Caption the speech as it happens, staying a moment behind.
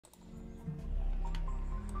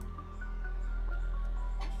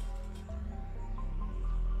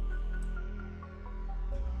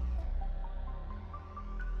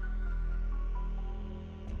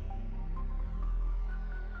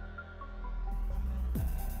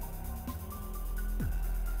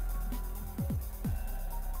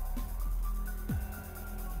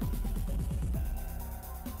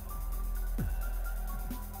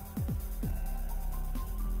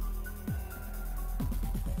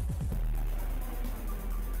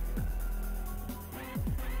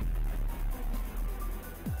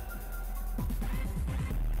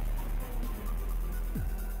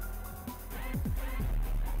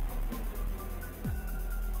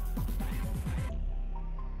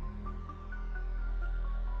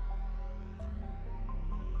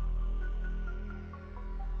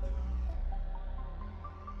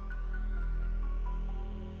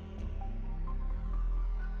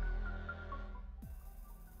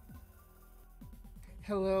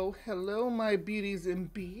Hello, hello, my beauties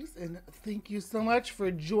and bees, and thank you so much for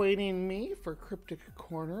joining me for Cryptic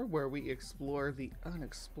Corner, where we explore the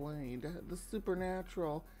unexplained, the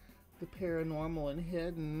supernatural, the paranormal and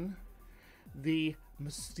hidden, the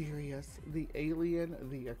mysterious, the alien,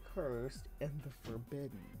 the accursed, and the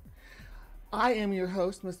forbidden. I am your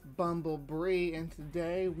host, Miss Bumblebee, and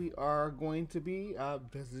today we are going to be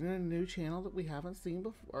visiting a new channel that we haven't seen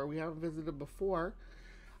before, or we haven't visited before.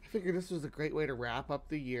 I figured this was a great way to wrap up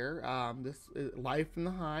the year. This is Life in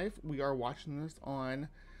the Hive. We are watching this on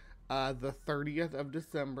the 30th of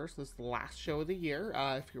December, so this is the last show of the year.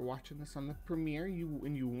 If you're watching this on the premiere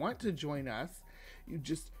and you want to join us, you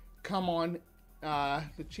just come on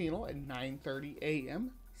the channel at 9:30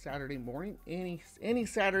 a.m. Saturday morning, any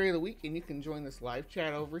Saturday of the week, and you can join this live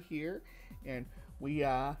chat over here. And we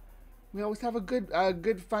always have a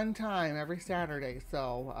good fun time every Saturday,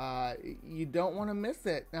 so you don't want to miss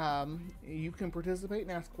it. You can participate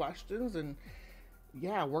and ask questions, and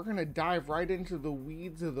yeah, we're gonna dive right into the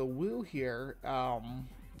weeds of the woo here.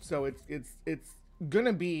 So it's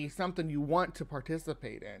gonna be something you want to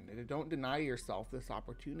participate in, and don't deny yourself this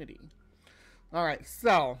opportunity. All right,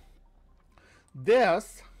 so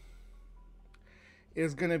this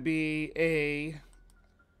is gonna be a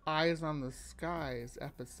Eyes on the Skies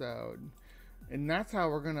episode, and that's how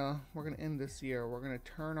we're gonna end this year. We're gonna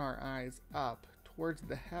turn our eyes up towards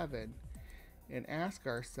the heaven and ask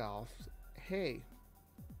ourselves, hey,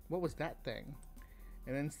 what was that thing?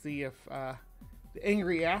 And then see if the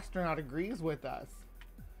angry astronaut agrees with us.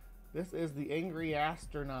 This is the angry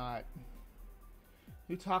astronaut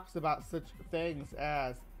who talks about such things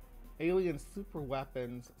as alien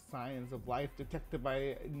superweapons, signs of life detected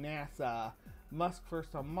by NASA, Musk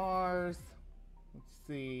first on Mars, let's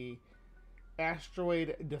see,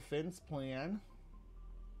 asteroid defense plan,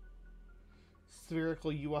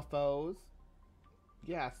 spherical UFOs.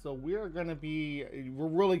 Yeah, so we're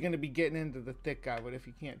really gonna be getting into the thick of it, if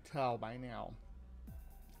you can't tell by now.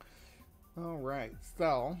 All right,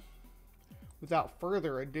 so without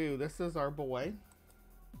further ado, this is our boy.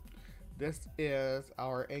 This is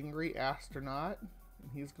our angry astronaut, and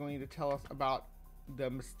he's going to tell us about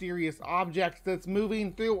the mysterious objects that's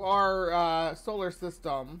moving through our solar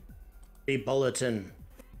system. Bulletin.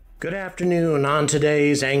 Good afternoon on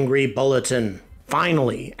today's Angry Bulletin.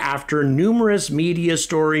 Finally, after numerous media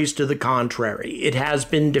stories to the contrary, it has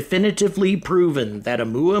been definitively proven that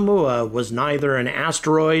Oumuamua was neither an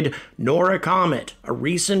asteroid nor a comet. A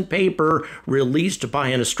recent paper released by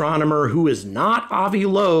an astronomer who is not Avi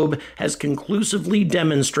Loeb has conclusively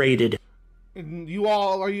demonstrated. Are you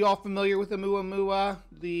all familiar with Oumuamua,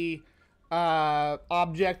 the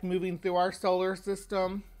object moving through our solar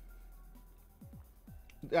system?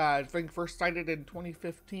 I think first sighted in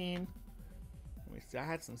 2015. Let me see. I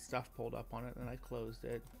had some stuff pulled up on it and I closed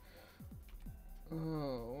it.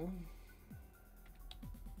 Oh,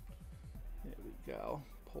 there we go.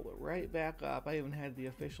 Pull it right back up. I even had the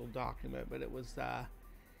official document, but it was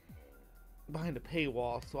behind a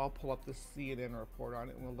paywall, so I'll pull up the CNN report on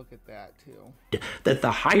it and we'll look at that too. That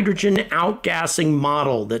the hydrogen outgassing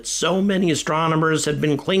model that so many astronomers have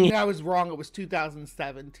been clinging. I was wrong. It was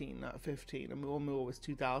 2017, not 15. Oumuamua was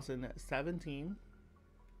 2017.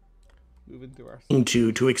 Moving through our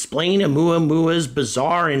To explain Oumuamua's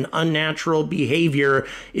bizarre and unnatural behavior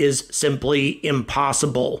is simply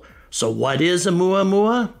impossible. So what is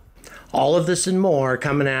Oumuamua? All of this and more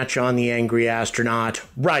coming at you on the Angry Astronaut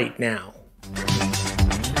right now.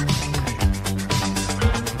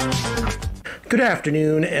 Good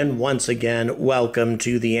afternoon, and once again, welcome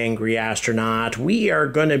to the Angry Astronaut. We are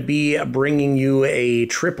going to be bringing you a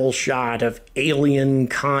triple shot of alien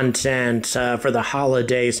content for the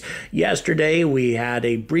holidays. Yesterday, we had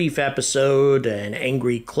a brief episode, an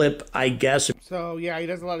angry clip, I guess. So, yeah, he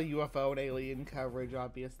does a lot of UFO and alien coverage,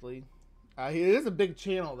 obviously. He is a big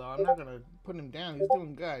channel, though. I'm not going to put him down. He's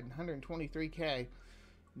doing good. 123K.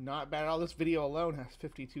 Not bad. All this video alone has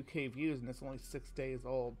 52K views, and it's only 6 days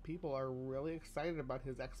old. People are really excited about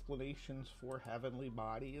his explanations for heavenly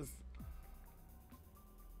bodies.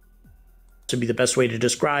 To be the best way to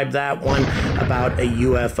describe that one, about a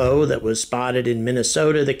UFO that was spotted in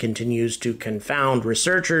Minnesota that continues to confound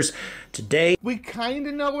researchers. Today, we kind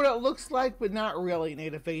of know what it looks like, but not really,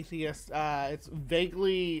 Native Atheists. It's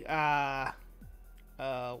vaguely long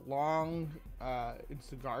and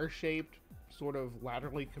cigar-shaped, sort of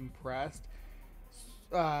laterally compressed,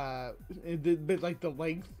 but like the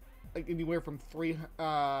length, like anywhere from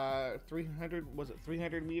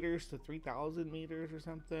 300 meters to 3,000 meters or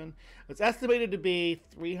something. It's estimated to be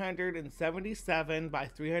 377 by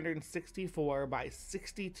 364 by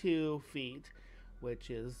 62 feet, which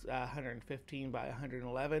is 115 by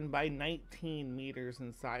 111 by 19 meters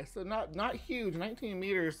in size. So not huge. 19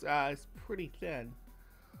 meters is pretty thin.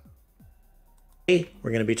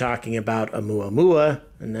 We're going to be talking about Oumuamua,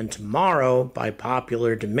 and then tomorrow, by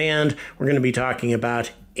popular demand, we're going to be talking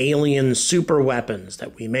about alien superweapons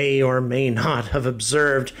that we may or may not have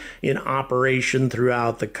observed in operation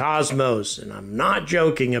throughout the cosmos. And I'm not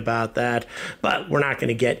joking about that, but we're not going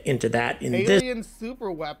to get into that in this. Alien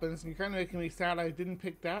superweapons, you're kind of making me sad I didn't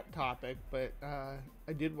pick that topic, but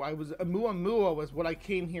I did. Oumuamua was what I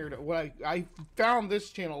came here to. I found this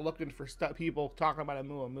channel looking for people talking about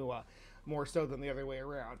Oumuamua more so than the other way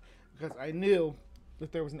around, because I knew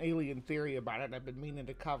that there was an alien theory about it and I've been meaning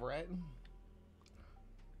to cover it.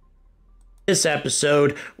 This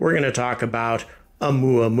episode, we're going to talk about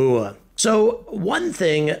Oumuamua. So one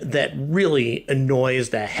thing that really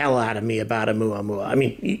annoys the hell out of me about Oumuamua, I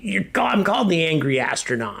mean, I'm called the angry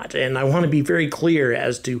astronaut, and I want to be very clear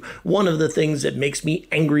as to one of the things that makes me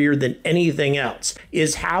angrier than anything else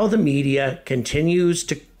is how the media continues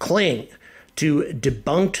to cling to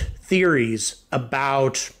debunked theories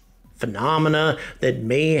about phenomena that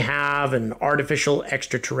may have an artificial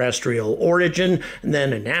extraterrestrial origin, and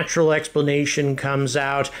then a natural explanation comes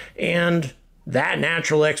out, and that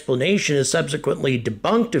natural explanation is subsequently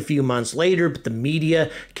debunked a few months later, but the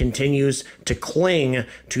media continues to cling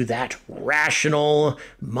to that rational,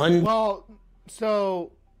 Well,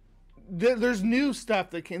 so there's new stuff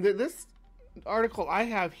that came. This article I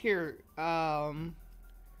have here,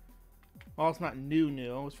 well, it's not new.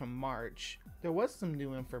 It was from March. There was some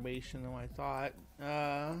new information, though, I thought.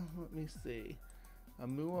 Let me see.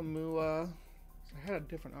 Oumuamua. So I had a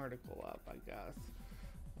different article up, I guess.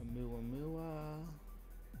 Oumuamua.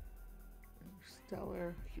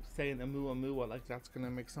 Stellar. I keep saying Oumuamua like that's going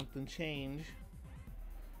to make something change.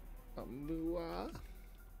 Oumuamua.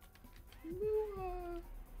 Here we go.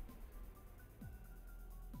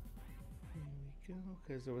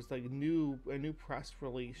 Because there was like a new press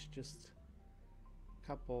release just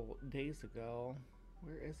couple days ago.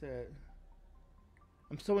 Where is it?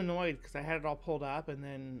 I'm so annoyed because I had it all pulled up, and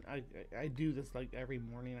then I do this like every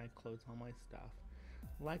morning. I close all my stuff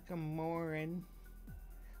like a moron,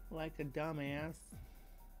 like a dumbass.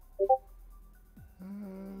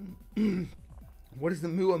 What is the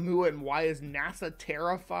Oumuamua and why is NASA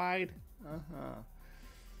terrified?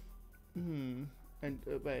 And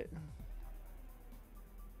but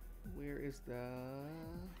where is the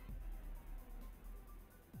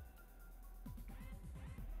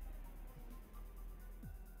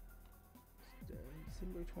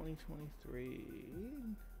December 2023,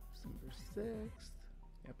 December 6th.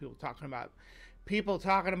 Yeah, people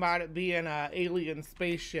talking about it being an alien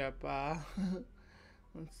spaceship. Let's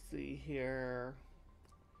see here.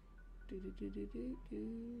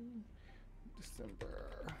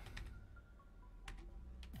 December.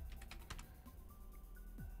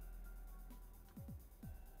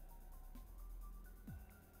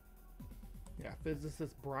 Yeah,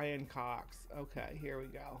 physicist Brian Cox. Okay, here we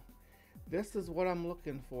go. This is what I'm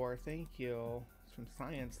looking for. Thank you. It's from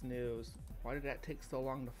Science News. Why did that take so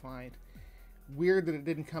long to find? Weird that it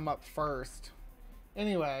didn't come up first.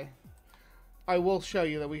 Anyway, I will show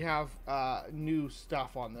you that we have new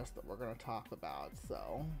stuff on this that we're going to talk about.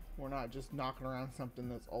 So we're not just knocking around something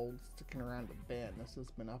that's old, sticking around a bin. This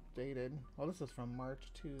has been updated. Well, this is from March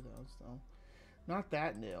 2, though, so not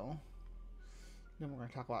that new. Then we're going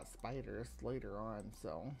to talk about spiders later on,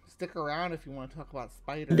 so stick around if you want to talk about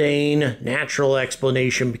spiders. Mundane, natural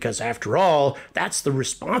explanation, because after all, that's the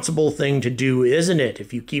responsible thing to do, isn't it?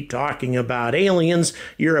 If you keep talking about aliens,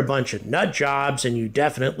 you're a bunch of nut jobs, and you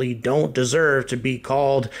definitely don't deserve to be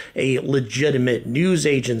called a legitimate news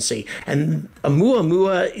agency. And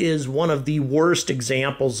Oumuamua is one of the worst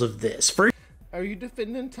examples of this. Are you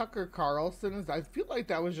defending Tucker Carlson? I feel like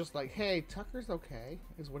that was just like, hey, Tucker's okay,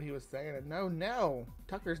 is what he was saying. And no,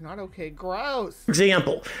 Tucker's not okay. Gross. For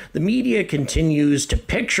example, the media continues to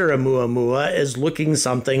picture Oumuamua as looking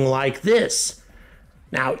something like this.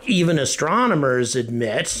 Now, even astronomers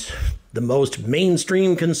admit, the most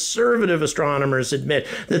mainstream conservative astronomers admit,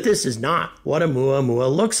 that this is not what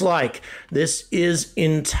Oumuamua looks like. This is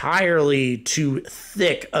entirely too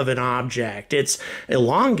thick of an object. It's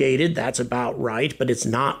elongated, that's about right, but it's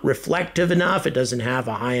not reflective enough, it doesn't have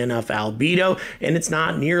a high enough albedo, and it's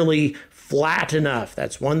not nearly flat enough.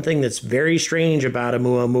 That's one thing that's very strange about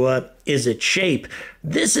Oumuamua, is its shape.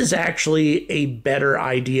 This is actually a better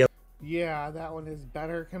idea. Yeah, that one is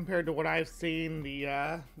better compared to what I've seen.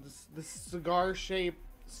 The cigar-shaped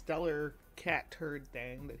stellar cat turd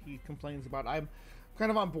thing that he complains about.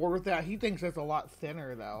 kind of on board with that. He thinks it's a lot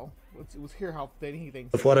thinner, though. Let's hear how thin he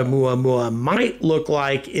thinks. Of what Oumuamua might look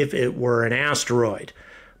like if it were an asteroid.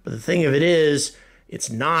 But the thing of it is, it's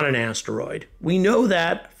not an asteroid. We know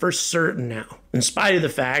that for certain now, in spite of the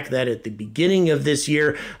fact that at the beginning of this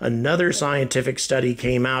year, another scientific study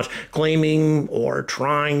came out claiming or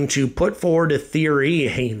trying to put forward a theory,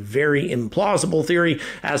 a very implausible theory,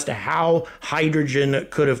 as to how hydrogen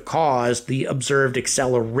could have caused the observed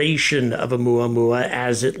acceleration of Oumuamua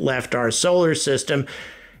as it left our solar system.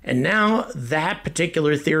 And now that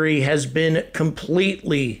particular theory has been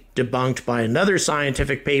completely debunked by another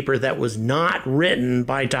scientific paper that was not written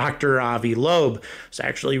by Dr. Avi Loeb. It's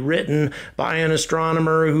actually written by an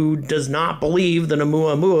astronomer who does not believe that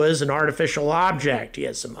Oumuamua is an artificial object. He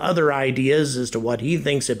has some other ideas as to what he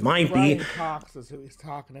thinks it might be. Brian Cox is who he's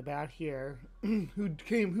talking about here, who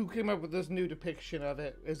came up with this new depiction of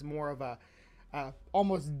it as more of a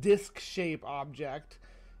almost disc-shaped object,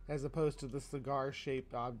 as opposed to the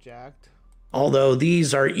cigar-shaped object. Although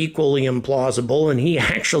these are equally implausible, and he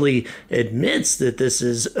actually admits that this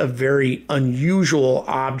is a very unusual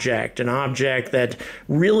object, an object that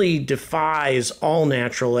really defies all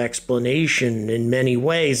natural explanation in many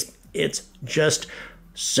ways. It's just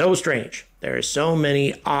so strange. There are so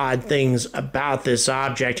many odd things about this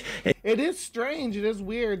object. It is strange. It is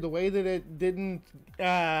weird the way that it didn't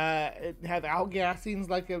have outgassings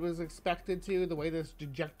like it was expected to. The way this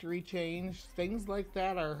trajectory changed, things like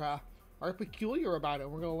that are peculiar about it.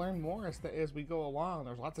 We're going to learn more as we go along.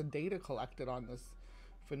 There's lots of data collected on this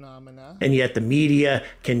phenomena. And yet the media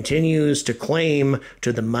continues to claim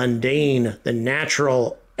to the mundane, the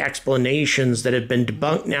natural explanations that have been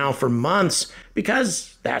debunked now for months,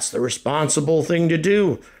 because that's the responsible thing to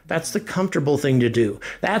do. That's the comfortable thing to do.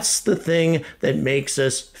 That's the thing that makes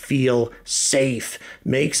us feel safe,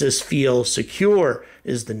 makes us feel secure,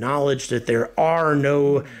 is the knowledge that there are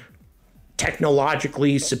no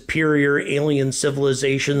technologically superior alien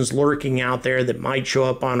civilizations lurking out there that might show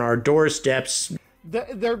up on our doorsteps.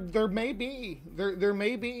 There may be. There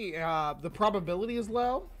may be. The probability is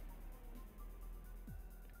low.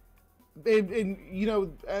 And you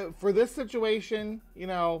know, for this situation, you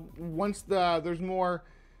know, once there's more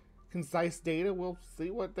concise data, we'll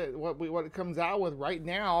see what it comes out with. Right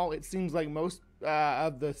now, it seems like most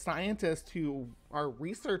of the scientists who are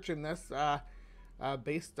researching this,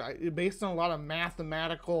 based on a lot of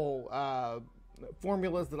mathematical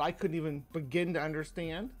formulas that I couldn't even begin to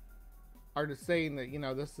understand, are just saying that, you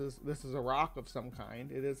know, this is a rock of some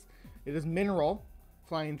kind. It is mineral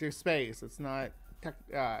flying through space. It's not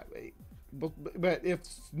but if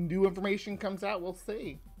new information comes out, we'll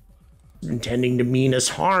see. Intending to mean us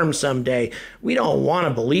harm someday. We don't want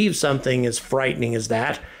to believe something as frightening as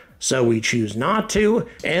that, so we choose not to,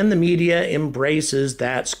 and the media embraces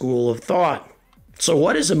that school of thought. So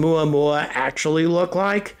what does Oumuamua actually look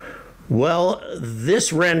like? Well,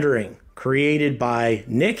 this rendering, created by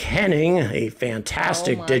Nick Henning, a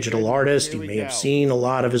fantastic digital artist. You may have seen a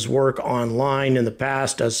lot of his work online in the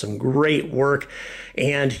past, does some great work,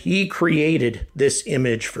 and he created this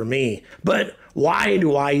image for me. But why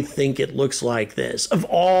do I think it looks like this? Of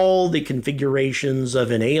all the configurations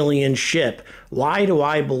of an alien ship, why do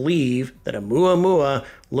I believe that Oumuamua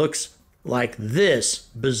looks like this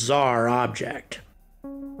bizarre object?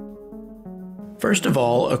 First of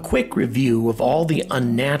all, a quick review of all the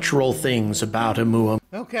unnatural things about Oumuamua.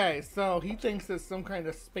 Okay, so he thinks it's some kind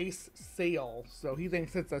of space sail. So he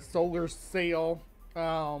thinks it's a solar sail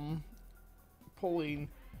pulling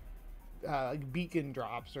beacon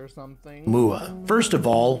drops or something. First of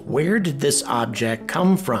all, where did this object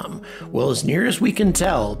come from? Well, as near as we can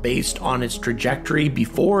tell, based on its trajectory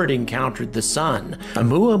before it encountered the sun,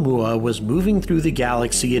 Oumuamua was moving through the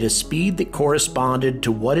galaxy at a speed that corresponded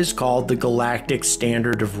to what is called the galactic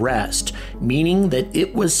standard of rest, meaning that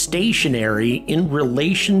it was stationary in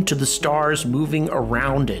relation to the stars moving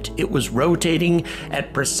around it. It was rotating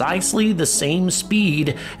at precisely the same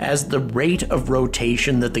speed as the rate of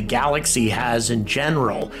rotation that the galaxy has in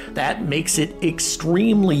general. That makes it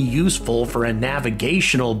extremely useful for a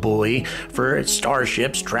navigational buoy for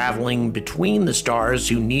starships traveling between the stars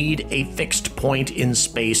who need a fixed point in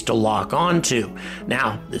space to lock onto.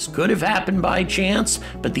 Now, this could have happened by chance,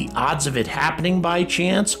 but the odds of it happening by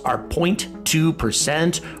chance are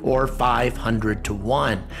 0.2% or 500 to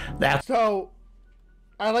 1. That's so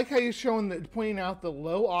I like how you're pointing out the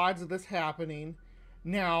low odds of this happening.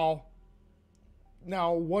 Now,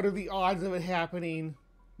 what are the odds of it happening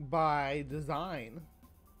by design?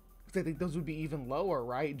 Because I think those would be even lower,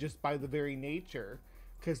 right? Just by the very nature.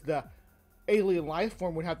 Because the alien life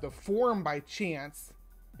form would have to form by chance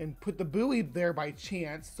put the buoy there by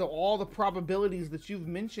chance. So all the probabilities that you've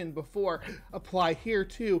mentioned before apply here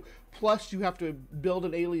too. Plus you have to build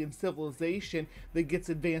an alien civilization that gets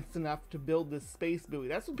advanced enough to build this space buoy.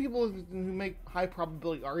 That's what people who make high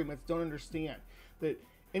probability arguments don't understand. That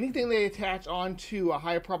anything they attach onto a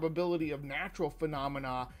high probability of natural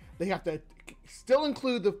phenomena, they have to still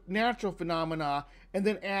include the natural phenomena and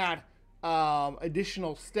then add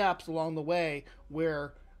additional steps along the way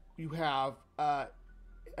where you have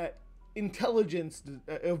intelligence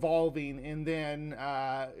evolving and then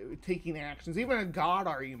taking actions. Even a God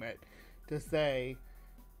argument to say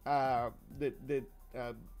that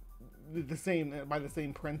the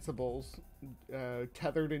same principles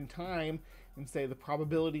tethered in time, and say the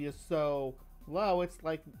probability is so low. It's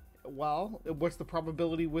like, well, what's the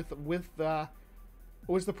probability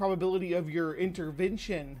what's the probability of your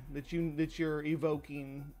intervention that you're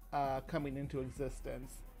evoking coming into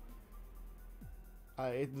existence?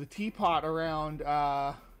 The teapot around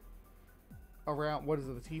what is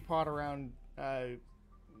it? The teapot around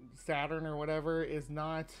Saturn or whatever is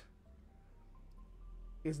not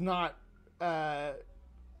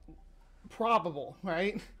probable,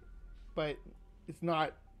 right? But it's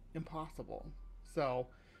not impossible. So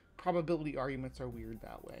probability arguments are weird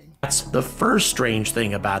that way. That's the first strange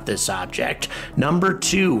thing about this object. Number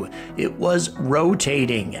 2, it was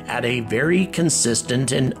rotating at a very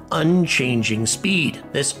consistent and unchanging speed.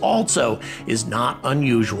 This also is not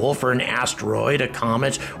unusual for an asteroid, a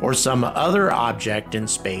comet, or some other object in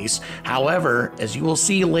space. However, as you will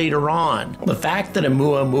see later on, the fact that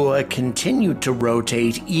Oumuamua continued to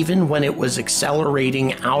rotate even when it was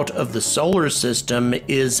accelerating out of the solar system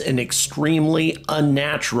is an extremely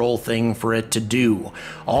unnatural thing for it to do.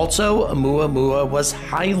 Also, Oumuamua was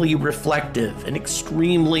highly reflective and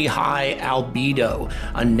extremely high albedo,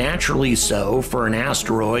 unnaturally so for an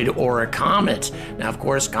asteroid or a comet. Now, of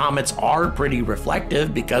course, comets are pretty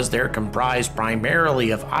reflective because they're comprised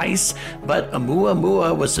primarily of ice, but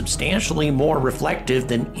Oumuamua was substantially more reflective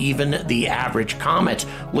than even the average comet,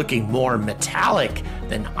 looking more metallic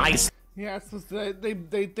than ice. Yeah, so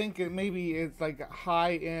they think maybe it's like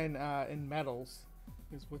high in metals.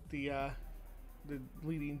 Is what the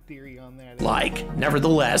leading theory on that is.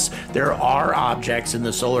 Nevertheless, there are objects in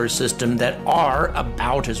the solar system that are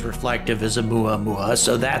about as reflective as Oumuamua,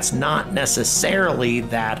 so that's not necessarily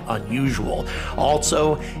that unusual.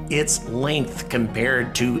 Also, its length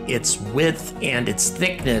compared to its width and its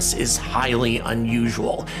thickness is highly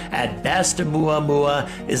unusual. At best, Oumuamua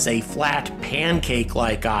is a flat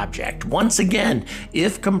pancake-like object. Once again,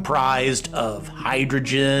 if comprised of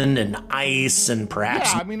hydrogen and ice and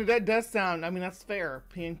perhaps... Yeah, I mean, that does sound, I mean, that's fair.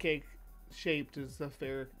 Pancake shaped is a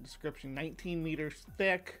fair description. 19 meters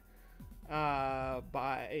thick by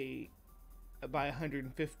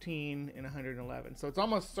 115 and 111. So it's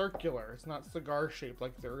almost circular. It's not cigar shaped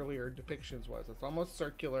like the earlier depictions was. It's almost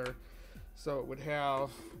circular. So it would have,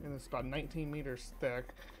 and it's about 19 meters thick.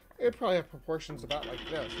 It'd probably have proportions about like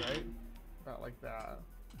this, right? About like that.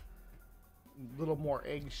 A little more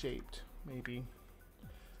egg shaped, maybe.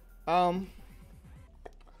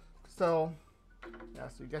 So yeah,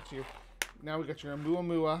 so you got your, now we got your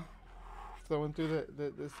Oumuamua flowing through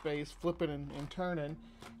the space, flipping and turning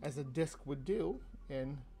as a disk would do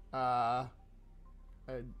in a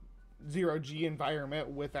 0G environment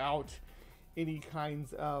without any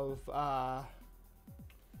kinds of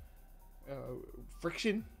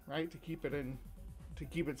friction, right? To keep it in,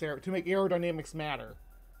 to make aerodynamics matter,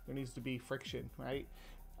 there needs to be friction, right?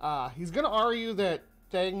 He's gonna argue that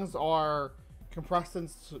things are compressed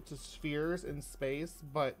into spheres in space,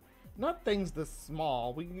 but not things this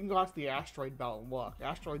small. We can go out to the asteroid belt and look.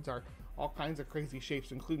 Asteroids are all kinds of crazy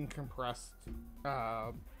shapes, including compressed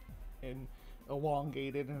and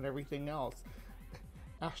elongated and everything else.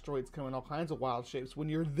 Asteroids come in all kinds of wild shapes when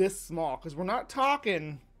you're this small, because we're not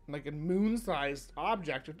talking like a moon-sized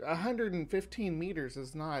object. 115 meters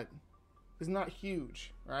is not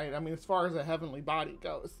huge, right? I mean, as far as a heavenly body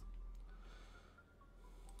goes.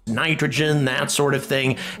 Nitrogen, that sort of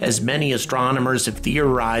thing, as many astronomers have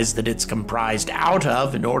theorized that it's comprised out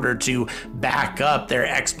of in order to back up their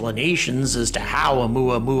explanations as to how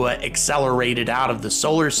Oumuamua accelerated out of the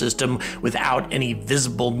solar system without any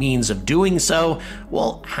visible means of doing so.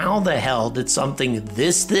 Well, how the hell did something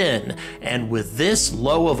this thin and with this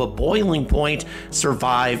low of a boiling point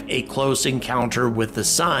survive a close encounter with the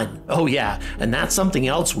sun? Oh yeah, and that's something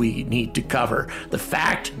else we need to cover. The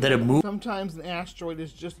fact that sometimes an asteroid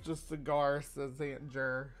is just a cigar, says Aunt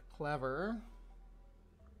Jer. Clever.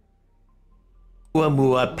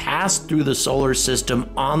 Oumuamua passed through the solar system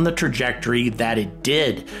on the trajectory that it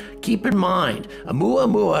did, Keep in mind,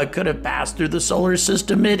 Oumuamua could have passed through the solar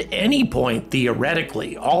system at any point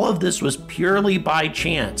theoretically. All of this was purely by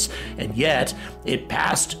chance, and yet it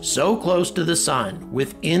passed so close to the sun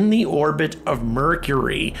within the orbit of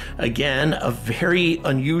Mercury. Again, a very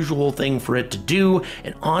unusual thing for it to do,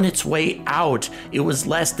 and on its way out, it was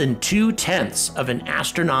less than 2/10 of an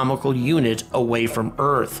astronomical unit away from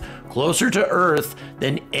Earth. Closer to Earth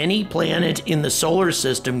than any planet in the solar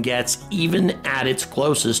system gets, even at its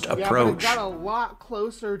closest approach. Yeah, but it got a lot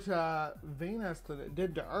closer to Venus than it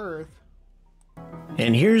did to Earth.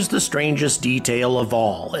 And here's the strangest detail of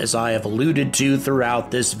all, as I have alluded to throughout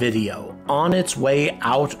this video. On its way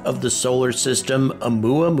out of the solar system,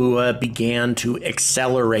 Oumuamua began to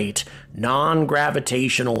accelerate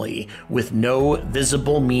non-gravitationally with no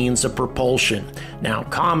visible means of propulsion. Now,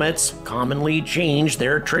 comets commonly change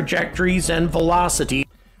their trajectories and velocity.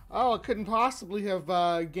 Oh, it couldn't possibly have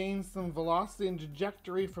gained some velocity and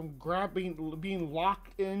trajectory from being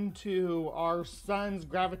locked into our sun's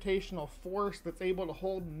gravitational force that's able to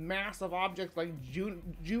hold massive objects like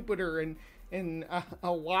Jupiter in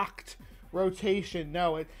a locked rotation.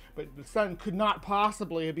 No, but the sun could not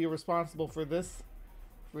possibly be responsible for this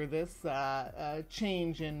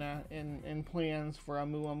change in plans for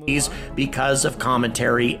Oumuamua. Because of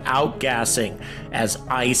cometary outgassing, as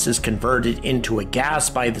ice is converted into a gas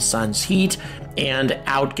by the sun's heat and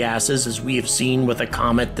outgasses, as we have seen with a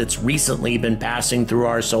comet that's recently been passing through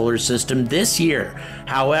our solar system this year.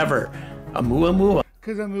 However, Oumuamua,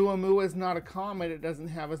 because Oumuamua is not a comet, it doesn't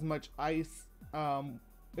have as much ice.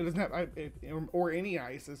 It doesn't have or any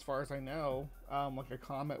ice, as far as I know, like a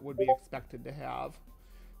comet would be expected to have.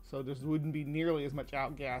 So there wouldn't be nearly as much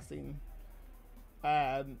outgassing.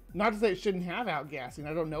 Not to say it shouldn't have outgassing.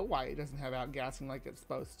 I don't know why it doesn't have outgassing like it's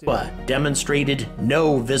supposed to. But demonstrated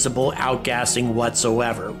no visible outgassing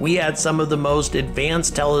whatsoever. We had some of the most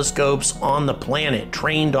advanced telescopes on the planet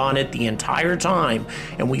trained on it the entire time,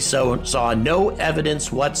 and we saw no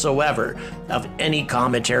evidence whatsoever of any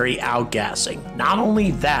cometary outgassing. Not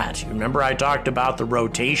only that, you remember I talked about the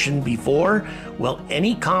rotation before? Well,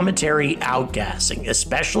 any cometary outgassing,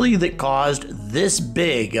 especially that caused this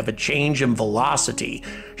big of a change in velocity,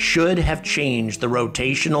 should have changed the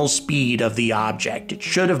rotational speed of the object. It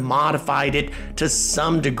should have modified it to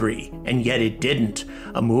some degree, and yet it didn't.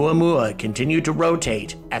 Oumuamua continued to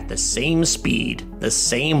rotate at the same speed, the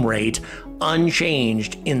same rate,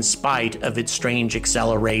 unchanged in spite of its strange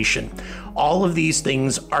acceleration. All of these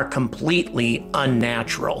things are completely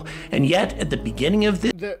unnatural, and yet at the beginning of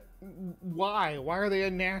this... Why are they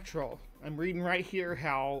unnatural? I'm reading right here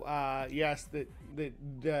how, yes,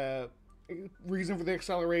 the reason for the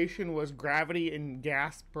acceleration was gravity and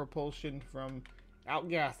gas propulsion from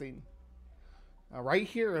outgassing. Right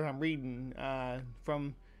here, I'm reading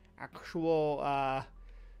from actual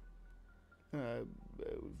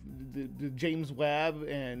the James Webb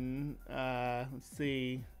and let's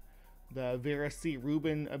see, the Vera C.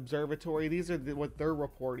 Rubin Observatory. These are what they're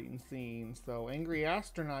reporting seeing. So, Angry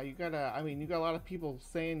Astronaut, you got a lot of people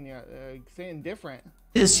saying different.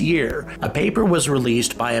 This year, a paper was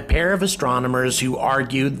released by a pair of astronomers who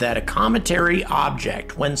argued that a cometary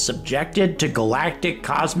object, when subjected to galactic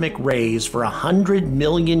cosmic rays for 100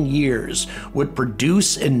 million years, would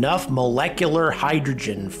produce enough molecular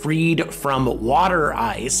hydrogen freed from water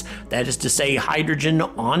ice, that is to say, hydrogen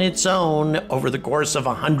on its own over the course of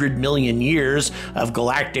 100 million years of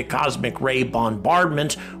galactic cosmic ray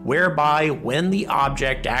bombardment, whereby when the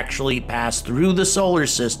object actually passed through the solar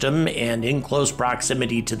system and in close proximity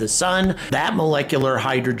to the sun, that molecular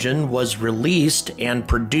hydrogen was released and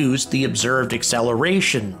produced the observed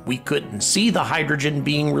acceleration. We couldn't see the hydrogen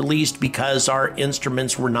being released because our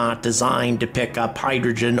instruments were not designed to pick up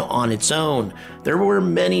hydrogen on its own. There were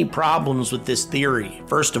many problems with this theory.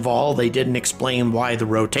 First of all, they didn't explain why the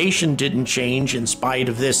rotation didn't change in spite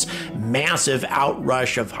of this massive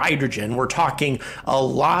outrush of hydrogen. We're talking a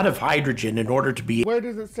lot of hydrogen in order to be... Where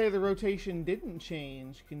does it say the rotation didn't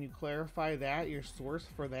change? Can you clarify that, your source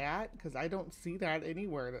for that? Because I don't see that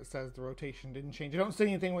anywhere that says the rotation didn't change. I don't see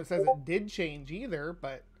anything that says it did change either,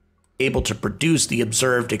 but... able to produce the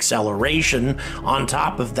observed acceleration. On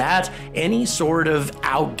top of that, any sort of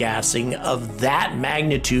outgassing of that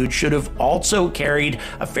magnitude should have also carried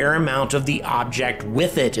a fair amount of the object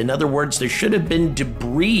with it. In other words, there should have been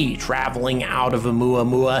debris traveling out of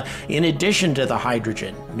Oumuamua in addition to the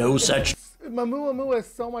hydrogen. No such... Oumuamua is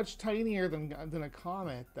so much tinier than a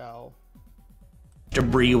comet, though.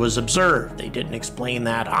 debris was observed. They didn't explain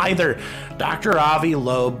that either. Dr. Avi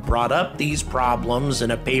Loeb brought up these problems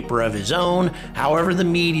in a paper of his own. However, the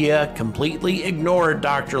media completely ignored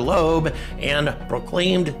Dr. Loeb and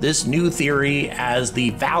proclaimed this new theory as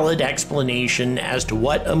the valid explanation as to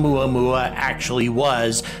what Oumuamua actually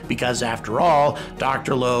was, because after all,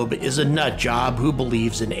 Dr. Loeb is a nut job who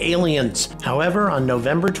believes in aliens. However, on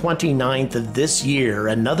November 29th of this year,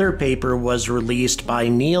 another paper was released by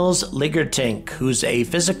Niels Ligertink, who's a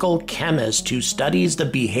physical chemist who studies the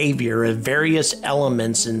behavior of various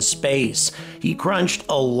elements in space. He crunched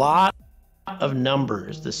a lot of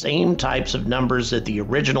numbers, the same types of numbers that the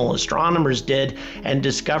original astronomers did, and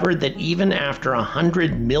discovered that even after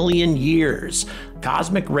 100 million years,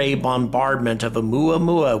 cosmic ray bombardment of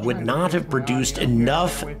Oumuamua would not have produced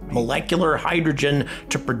enough molecular hydrogen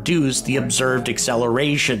to produce the observed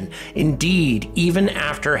acceleration. Indeed, even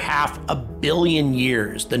after 500 million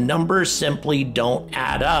years, the numbers simply don't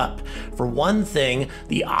add up. For one thing,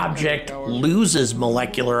 the object loses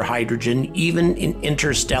molecular hydrogen even in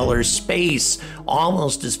interstellar space,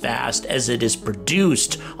 almost as fast as it is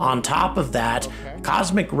produced. On top of that,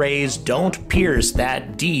 cosmic rays don't pierce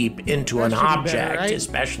that deep into an object, right?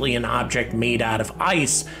 Especially an object made out of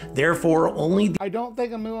ice. Therefore, only I don't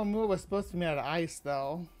think Oumuamua was supposed to be made out of ice,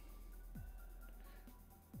 though.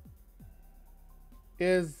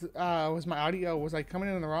 Was my audio, was I coming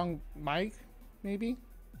in the wrong mic, maybe?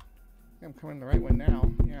 I'm coming in the right one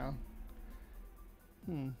now, yeah.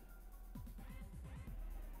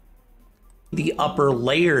 The upper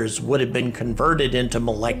layers would have been converted into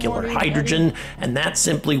molecular hydrogen, Eddie. And that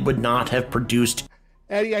simply would not have produced.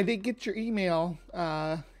 Eddie, I did get your email.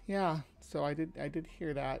 Yeah, so I did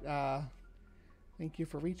hear that. Thank you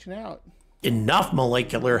for reaching out. Enough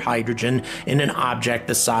molecular hydrogen in an object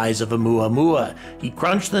the size of Oumuamua. He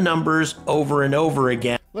crunched the numbers over and over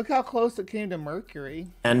again. Look how close it came to Mercury.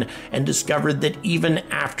 And discovered that even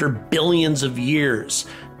after billions of years,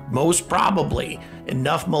 most probably,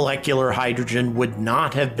 enough molecular hydrogen would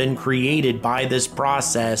not have been created by this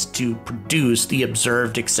process to produce the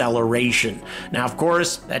observed acceleration. Now, of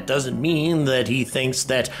course, that doesn't mean that he thinks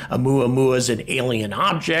that Oumuamua is an alien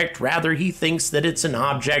object. Rather, he thinks that it's an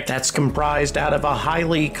object that's comprised out of a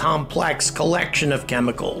highly complex collection of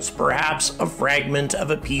chemicals, perhaps a fragment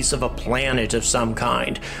of a piece of a planet of some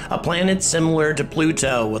kind. A planet similar to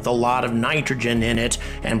Pluto with a lot of nitrogen in it,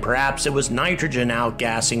 and perhaps it was nitrogen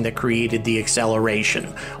outgassing that created the acceleration.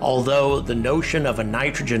 Although the notion of a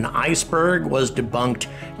nitrogen iceberg was debunked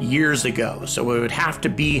years ago, so it would have to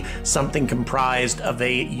be something comprised of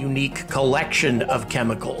a unique collection of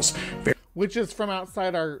chemicals. Which is from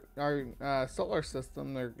outside our solar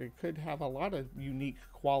system. It could have a lot of unique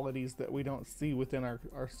qualities that we don't see within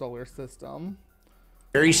our solar system.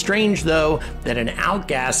 Very strange, though, that an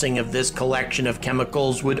outgassing of this collection of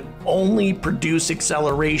chemicals would only produce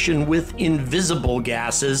acceleration with invisible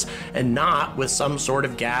gases and not with some sort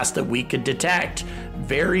of gas that we could detect.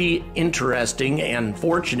 Very interesting and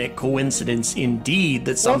fortunate coincidence indeed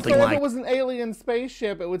that something like... if it was an alien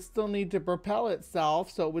spaceship, it would still need to propel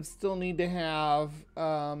itself, so it would still need to have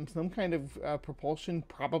some kind of propulsion,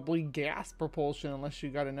 probably gas propulsion, unless you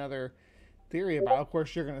got another theory about. Of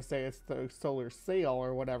course, you're going to say it's the solar sail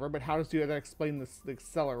or whatever, but how does that explain the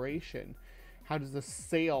acceleration? How does the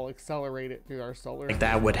sail accelerate it through our solar system?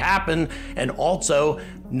 That would happen, and also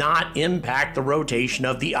not impact the rotation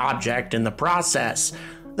of the object in the process.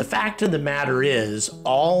 The fact of the matter is,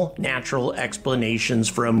 all natural explanations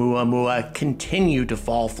for Oumuamua continue to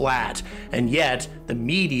fall flat, and yet the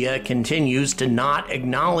media continues to not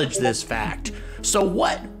acknowledge this fact. So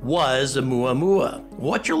what was Oumuamua?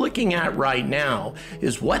 What you're looking at right now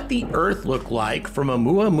is what the Earth looked like from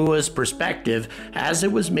Oumuamua's perspective as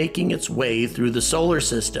it was making its way through the solar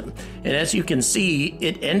system. And as you can see,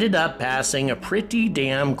 it ended up passing a pretty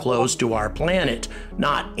damn close to our planet.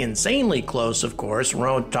 Not insanely close, of course.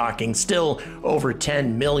 We're talking still over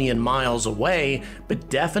 10 million miles away, but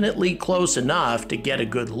definitely close enough to get a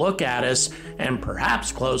good look at us, and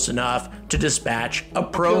perhaps close enough to dispatch a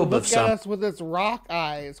probe of some look at us with its rock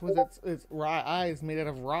eyes, with its eyes made out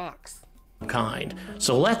of rocks kind.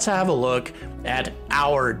 So let's have a look at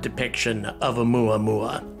our depiction of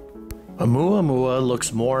Oumuamua. Oumuamua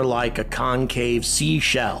looks more like a concave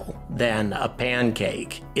seashell than a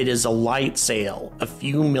pancake. It is a light sail, a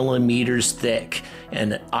few millimeters thick,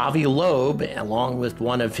 and Avi Loeb, along with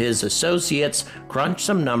one of his associates, crunched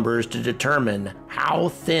some numbers to determine how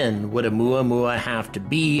thin would Oumuamua have to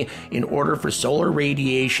be in order for solar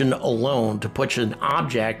radiation alone to push an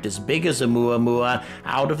object as big as Oumuamua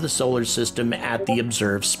out of the solar system at the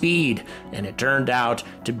observed speed. And it turned out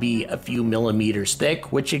to be a few millimeters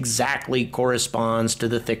thick, which exactly corresponds to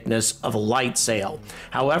the thickness of a light sail.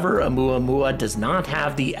 However, Oumuamua does not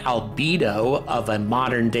have the albedo of a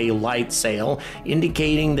modern-day light sail,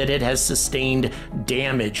 indicating that it has sustained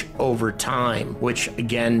damage over time, which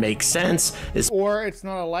again makes sense. Or it's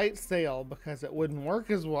not a light sail because it wouldn't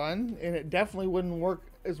work as one, and it definitely wouldn't work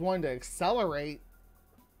as one to accelerate.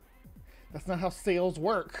 That's not how sails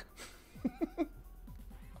work.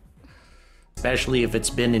 Especially if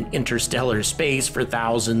it's been in interstellar space for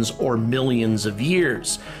thousands or millions of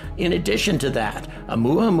years. In addition to that,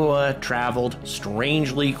 Oumuamua traveled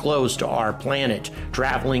strangely close to our planet,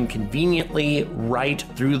 traveling conveniently right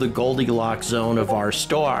through the Goldilocks zone of our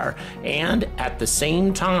star, and at the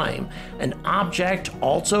same time, an object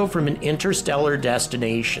also from an interstellar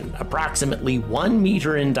destination, approximately 1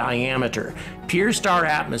 meter in diameter, pierced our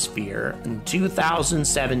atmosphere in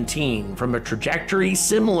 2017 from a trajectory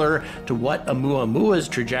similar to what Oumuamua's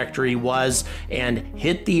trajectory was and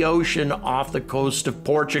hit the ocean off the coast of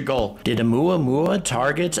Portugal. Did Oumuamua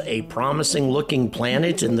target a promising looking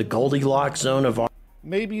planet in the Goldilocks zone of our...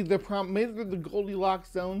 Maybe the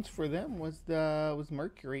Goldilocks zones for them was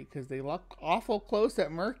Mercury, because they looked awful close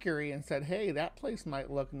at Mercury and said, hey, that place might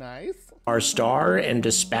look nice. Our star and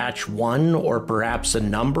dispatch one or perhaps a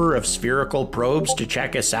number of spherical probes to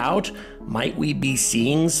check us out? Might we be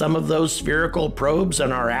seeing some of those spherical probes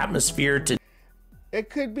in our atmosphere today? It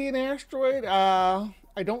could be an asteroid.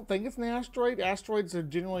 I don't think it's an asteroid. Asteroids are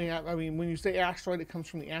generally, I mean, when you say asteroid, it comes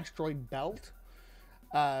from the asteroid belt,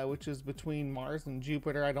 which is between Mars and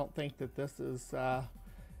Jupiter. I don't think that this is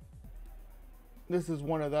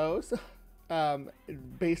one of those.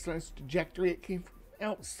 Based on its trajectory, it came from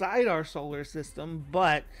outside our solar system,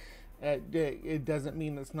 but it doesn't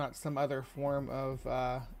mean it's not some other form of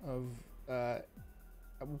I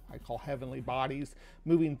call heavenly bodies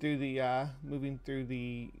moving through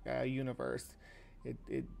the universe.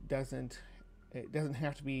 It doesn't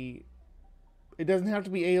have to be alien. It doesn't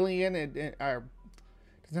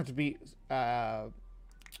have to be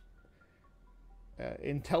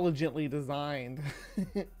intelligently designed.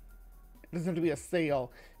 It doesn't have to be a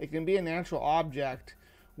sail. It can be a natural object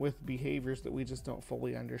with behaviors that we just don't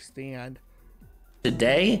fully understand.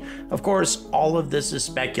 Today, of course, all of this is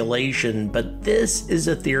speculation, but this is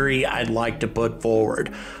a theory I'd like to put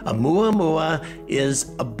forward. Oumuamua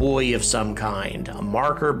is a buoy of some kind, a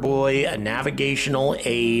marker buoy, a navigational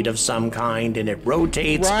aid of some kind, and it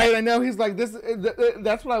rotates. Right, I know. He's like, this.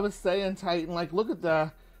 That's what I was saying, Titan. Like, look at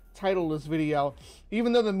the title of this video.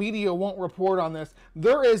 Even though the media won't report on this,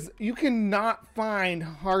 you cannot find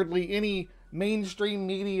hardly any mainstream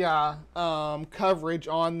media coverage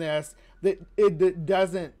on this that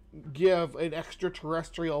doesn't give an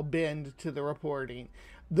extraterrestrial bend to the reporting.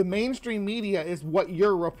 The mainstream media is what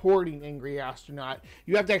you're reporting, Angry Astronaut.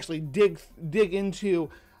 You have to actually dig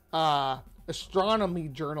into astronomy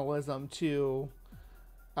journalism to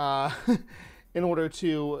in order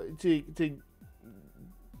to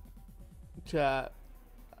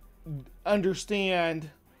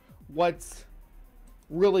understand what's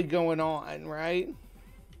really going on, right?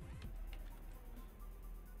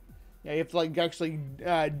 Yeah, you have to like actually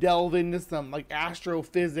delve into some like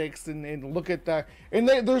astrophysics and look at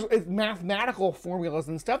there's mathematical formulas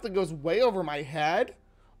and stuff that goes way over my head,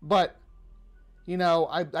 but you know,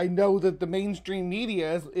 I know that the mainstream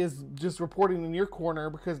media is just reporting in your corner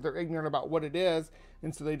because they're ignorant about what it is,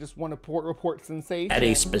 and so they just want to report sensation at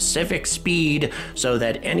a specific speed so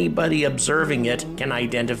that anybody observing it can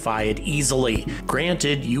identify it easily.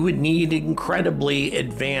 Granted, you would need incredibly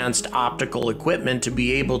advanced optical equipment to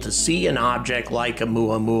be able to see an object like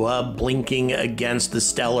Oumuamua blinking against the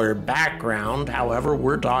stellar background. However,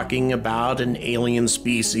 we're talking about an alien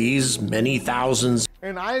species many thousands.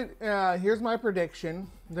 And here's my prediction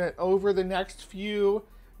that over the next few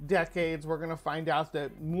decades, we're going to find out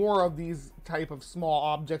that more of these type of small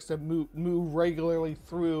objects that move regularly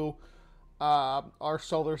through our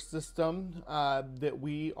solar system, that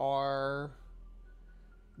we're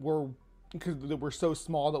so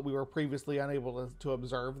small that we were previously unable to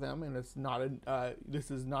observe them, and it's not this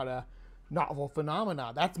is not a novel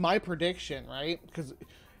phenomena. That's my prediction, right? Because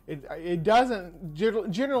it doesn't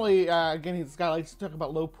generally, again, this guy likes to talk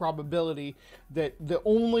about low probability, that the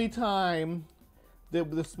only time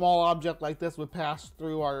the small object like this would pass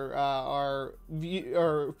through our view,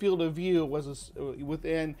 our field of view was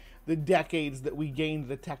within the decades that we gained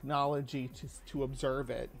the technology to observe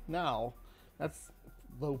it. No, that's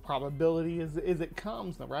low probability as it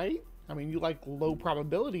comes, right? I mean, you like low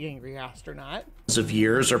probability, angry astronaut. Of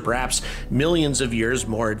years or perhaps millions of years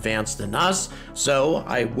more advanced than us, so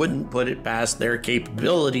I wouldn't put it past their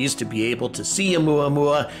capabilities to be able to see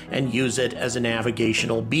Oumuamua and use it as a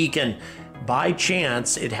navigational beacon. By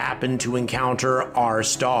chance, it happened to encounter our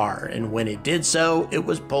star, and when it did so, it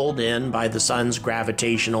was pulled in by the sun's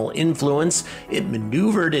gravitational influence. It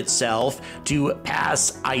maneuvered itself to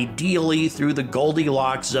pass ideally through the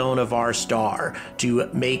Goldilocks zone of our star to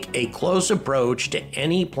make a close approach to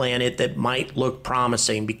any planet that might look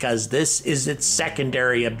promising, because this is its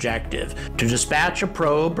secondary objective: to dispatch a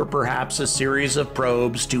probe or perhaps a series of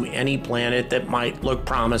probes to any planet that might look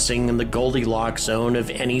promising in the Goldilocks zone of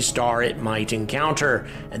any star it might encounter.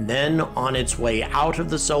 And then on its way out of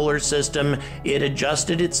the solar system, it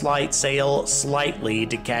adjusted its light sail slightly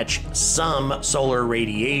to catch some solar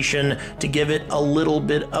radiation to give it a little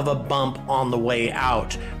bit of a bump on the way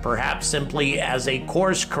out, perhaps simply as a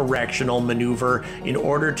course correctional maneuver in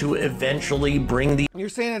order to eventually bring the... You're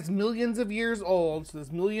saying it's millions of years old, so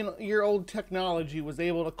this million-year-old technology was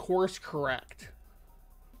able to course correct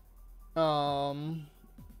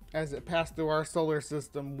as it passed through our solar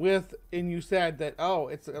system with, and you said that, oh,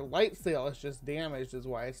 it's a light sail, it's just damaged is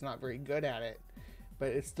why it's not very good at it. But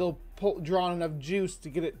it's still drawn enough juice to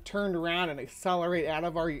get it turned around and accelerate out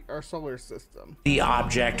of our solar system. The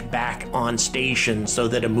object back on station so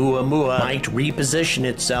that Oumuamua might reposition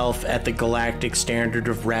itself at the galactic standard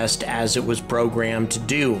of rest as it was programmed to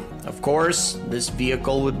do. Of course, this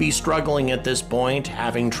vehicle would be struggling at this point,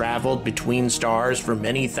 having traveled between stars for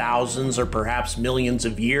many thousands or perhaps millions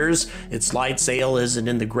of years. Its light sail isn't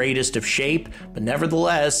in the greatest of shape, but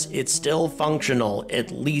nevertheless, it's still functional, at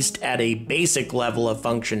least at a basic level of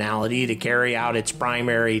functionality to carry out its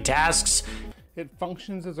primary tasks. It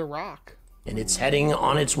functions as a rock. And it's heading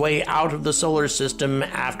on its way out of the solar system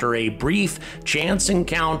after a brief chance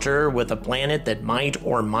encounter with a planet that might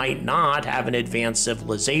or might not have an advanced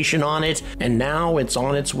civilization on it, and now it's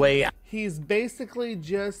on its way out. He's basically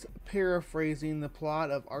just paraphrasing the plot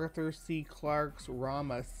of Arthur C. Clarke's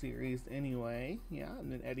Rama series anyway. Yeah,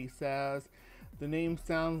 and then Eddie says, the name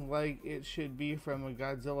sounds like it should be from a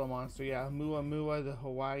Godzilla monster. Yeah, Oumuamua, the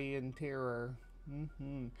Hawaiian terror.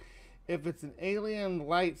 If it's an alien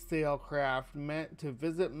light sail craft meant to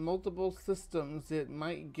visit multiple systems, it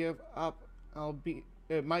might give up albedo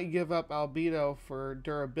for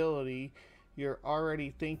durability. You're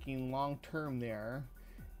already thinking long term there.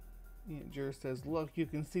 Jur says, look, you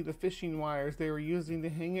can see the fishing wires they were using to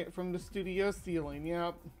hang it from the studio ceiling.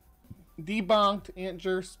 Yep. Debunked. Aunt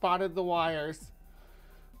Jur spotted the wires.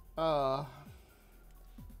 Out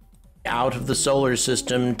of the solar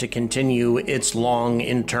system to continue its long,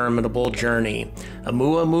 interminable journey.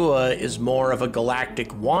 Oumuamua is more of a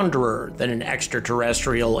galactic wanderer than an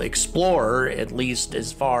extraterrestrial explorer, at least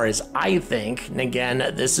as far as I think. And again,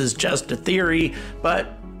 this is just a theory,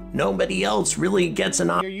 but nobody else really gets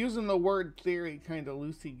You're using the word theory kind of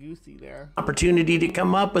loosey-goosey there. Opportunity to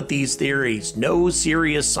come up with these theories. No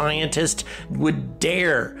serious scientist would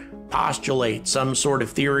dare postulate some sort of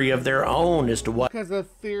theory of their own as to what... Because a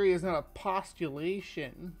theory is not a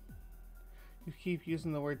postulation. You keep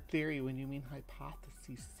using the word theory when you mean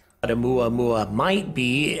hypotheses. Oumuamua might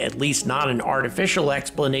be, at least not an artificial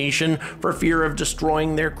explanation, for fear of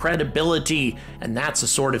destroying their credibility, and that's the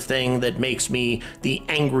sort of thing that makes me the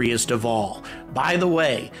angriest of all. By the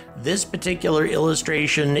way, this particular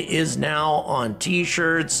illustration is now on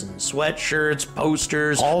t-shirts and sweatshirts,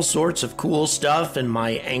 posters, all sorts of cool stuff in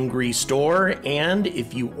my Angry store, and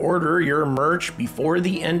if you order your merch before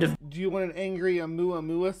the end of... Do you want an angry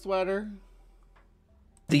Oumuamua sweater?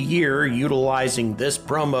 The year utilizing this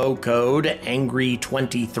promo code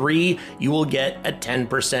ANGRY23, you will get a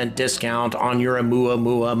 10% discount on your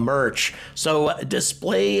Oumuamua merch. So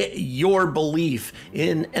display your belief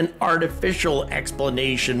in an artificial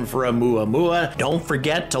explanation for Oumuamua. Don't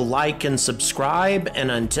forget to like and subscribe, and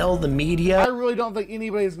until the media... I really don't think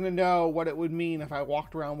anybody's gonna know what it would mean if I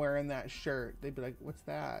walked around wearing that shirt. They'd be like, what's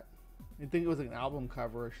that? I think it was like an album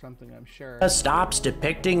cover or something, I'm sure. Stops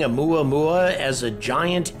depicting Oumuamua as a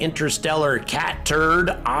giant interstellar cat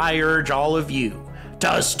turd, I urge all of you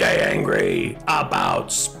to stay angry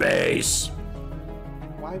about space.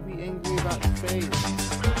 Why be angry about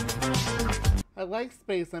space? I like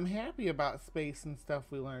space. I'm happy about space and stuff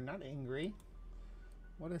we learn, not angry.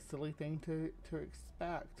 What a silly thing to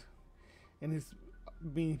expect. And his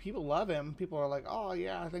mean, people love him. People are like, oh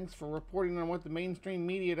yeah, thanks for reporting on what the mainstream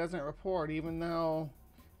media doesn't report, even though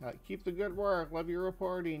keep the good work, love your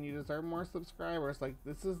reporting, you deserve more subscribers. Like,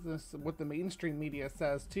 this is what the mainstream media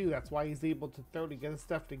says too. That's why he's able to throw together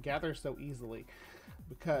stuff together so easily,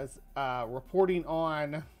 because reporting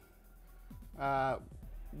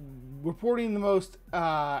the most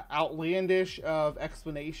outlandish of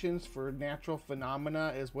explanations for natural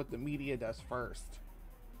phenomena is what the media does first,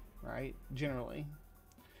 right? Generally.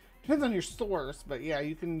 Depends on your source, but yeah,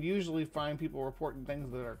 you can usually find people reporting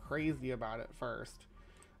things that are crazy about it first.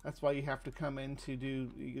 That's why you have to come in to do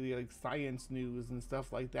like science news and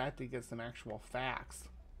stuff like that to get some actual facts.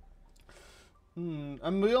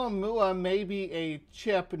 Oumuamua may be a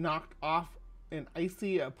chip knocked off an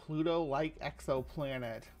icy Pluto-like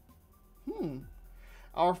exoplanet.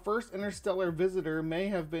 Our first interstellar visitor may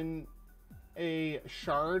have been a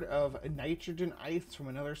shard of nitrogen ice from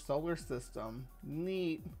another solar system.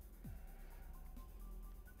 Neat.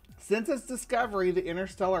 Since its discovery, the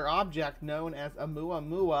interstellar object known as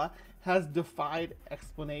Oumuamua has defied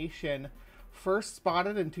explanation. First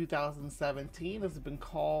spotted in 2017, has been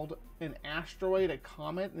called an asteroid, a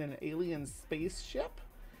comet, and an alien spaceship,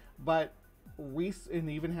 but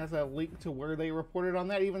and even has a link to where they reported on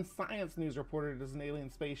that. Even Science News reported it as an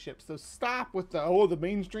alien spaceship. So stop with the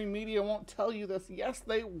mainstream media won't tell you this. Yes,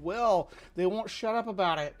 they will. They won't shut up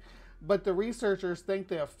about it. But the researchers think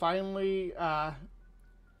they have finally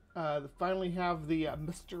have the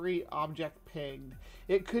mystery object pegged.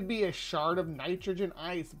 It could be a shard of nitrogen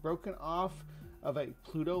ice broken off of a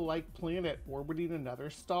Pluto-like planet orbiting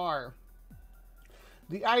another star.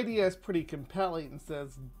 The idea is pretty compelling,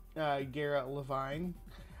 says Garrett Levine,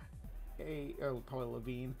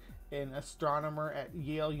 an astronomer at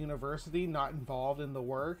Yale University, not involved in the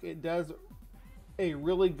work. It does a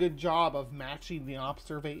really good job of matching the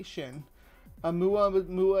observation.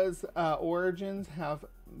 Oumuamua's origins have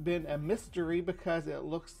been a mystery because it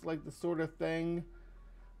looks like the sort of thing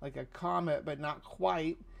like a comet, but not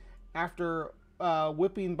quite. After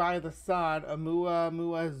whipping by the sun,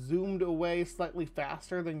 Oumuamua zoomed away slightly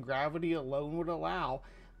faster than gravity alone would allow.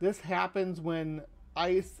 This happens when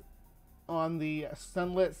ice on the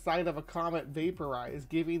sunlit side of a comet vaporized,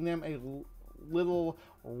 giving them a little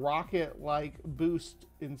rocket-like boost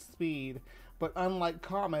in speed. But unlike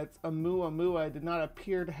comets, Oumuamua did not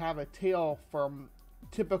appear to have a tail from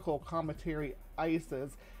typical cometary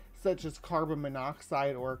ices, such as carbon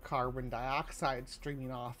monoxide or carbon dioxide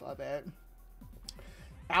streaming off of it.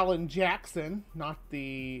 Alan Jackson, not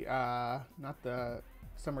the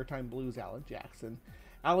Summertime Blues Alan Jackson.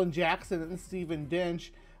 Alan Jackson and Stephen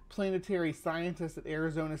Dench, planetary scientists at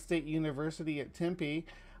Arizona State University at Tempe,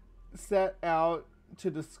 set out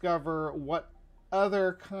to discover what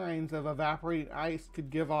other kinds of evaporating ice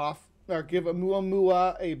could give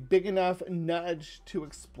Oumuamua a big enough nudge to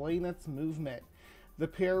explain its movement. The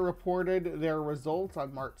pair reported their results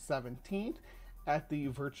on March 17th at the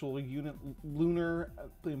Virtual Lunar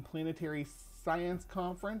and Planetary Science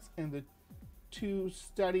Conference, and the two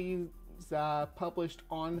studies published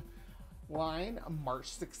online on March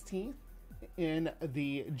 16th in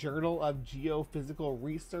the Journal of Geophysical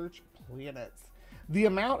Research Planets. The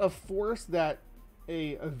amount of force that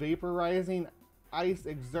a vaporizing ice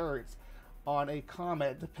exerts on a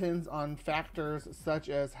comet depends on factors such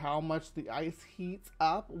as how much the ice heats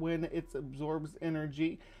up when it absorbs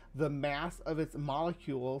energy, the mass of its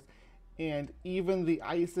molecules, and even the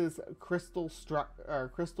ice's crystal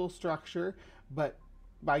structure. But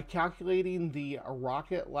by calculating the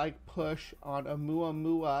rocket-like push on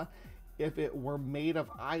Oumuamua, if it were made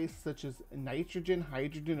of ice such as nitrogen,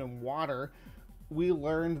 hydrogen, and water, we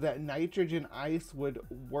learned that nitrogen ice would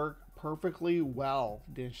work perfectly well,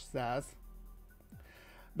 Dish says.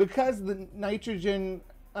 Because the nitrogen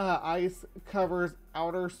ice covers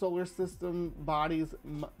outer solar system bodies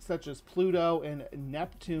such as Pluto and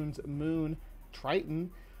Neptune's moon,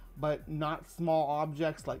 Triton, but not small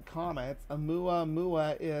objects like comets,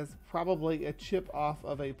 Oumuamua is probably a chip off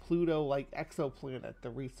of a Pluto-like exoplanet, the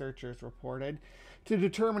researchers reported. To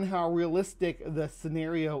determine how realistic the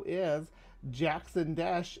scenario is, Jackson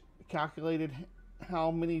Desh calculated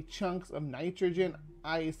how many chunks of nitrogen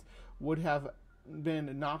ice would have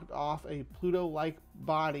been knocked off a Pluto-like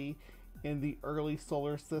body in the early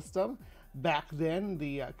solar system. Back then,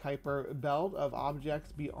 the Kuiper belt of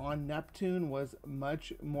objects beyond Neptune was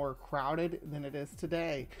much more crowded than it is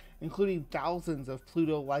today, including thousands of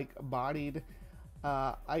Pluto-like bodied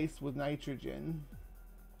ice with nitrogen.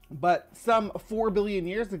 But some 4 billion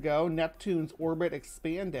years ago, Neptune's orbit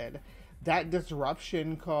expanded. That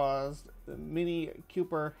disruption caused many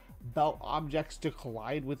Kuiper belt objects to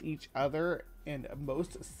collide with each other and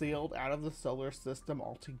most sailed out of the solar system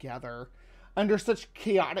altogether. Under such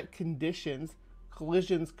chaotic conditions,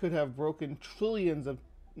 collisions could have broken trillions of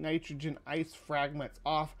nitrogen ice fragments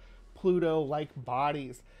off Pluto-like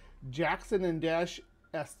bodies. Jackson and Dash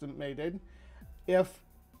estimated if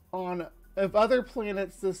other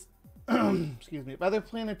planets if other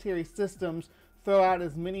planetary systems throw out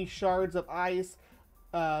as many shards of ice,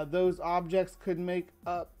 those objects could make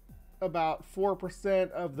up about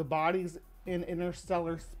 4% of the bodies in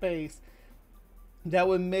interstellar space. That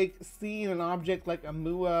would make seeing an object like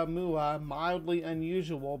Oumuamua mildly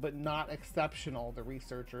unusual but not exceptional, the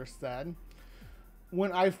researchers said.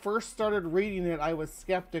 When I first started reading it, I was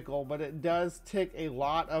skeptical, but it does tick a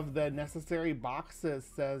lot of the necessary boxes,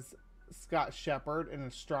 says Scott Shepard, an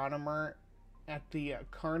astronomer at the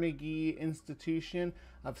Carnegie Institution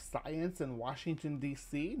of Science in Washington,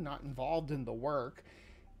 D.C., not involved in the work.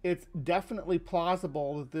 It's definitely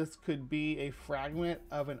plausible that this could be a fragment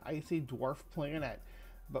of an icy dwarf planet,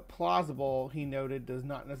 but plausible, he noted, does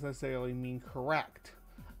not necessarily mean correct.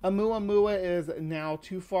 Oumuamua is now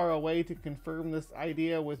too far away to confirm this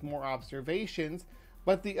idea with more observations,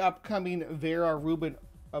 but the upcoming Vera Rubin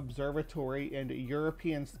Observatory and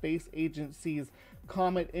European Space Agency's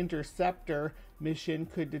Comet Interceptor mission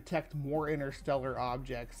could detect more interstellar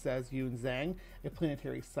objects, says Yun Zhang, a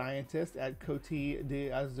planetary scientist at Côte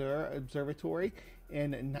d'Azur Observatory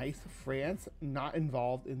in Nice, France, not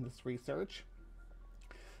involved in this research.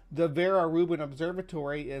 The Vera Rubin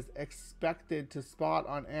Observatory is expected to spot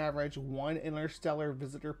on average one interstellar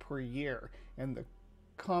visitor per year, and the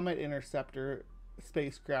Comet Interceptor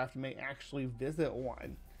spacecraft may actually visit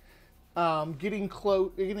one. Getting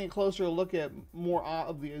a closer look at more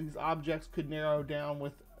of these objects could narrow down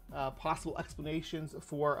with possible explanations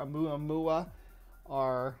for Oumuamua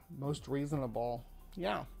are most reasonable.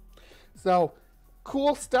 Yeah. So,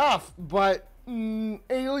 cool stuff, but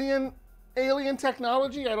alien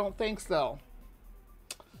technology? I don't think so.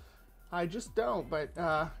 I just don't, but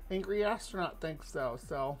Angry Astronaut thinks so.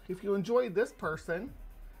 So, if you enjoyed this person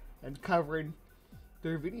and covering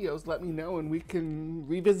their videos, let me know and we can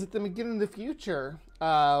revisit them again in the future.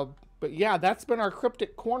 But yeah, that's been our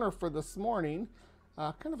Cryptic Corner for this morning.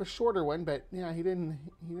 Kind of a shorter one, but yeah, he didn't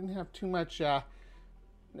have too much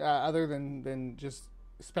other than just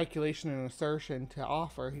speculation and assertion to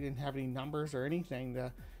offer. He didn't have any numbers or anything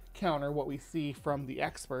to counter what we see from the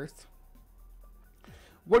experts.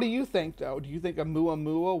 What do you think, though? Do you think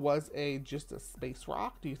Oumuamua was just a space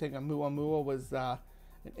rock? Do you think Oumuamua was an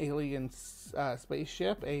alien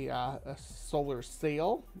spaceship, a solar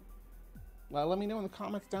sail? Let me know in the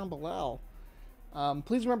comments down below.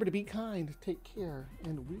 Please remember to be kind, take care,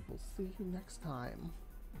 and we will see you next time.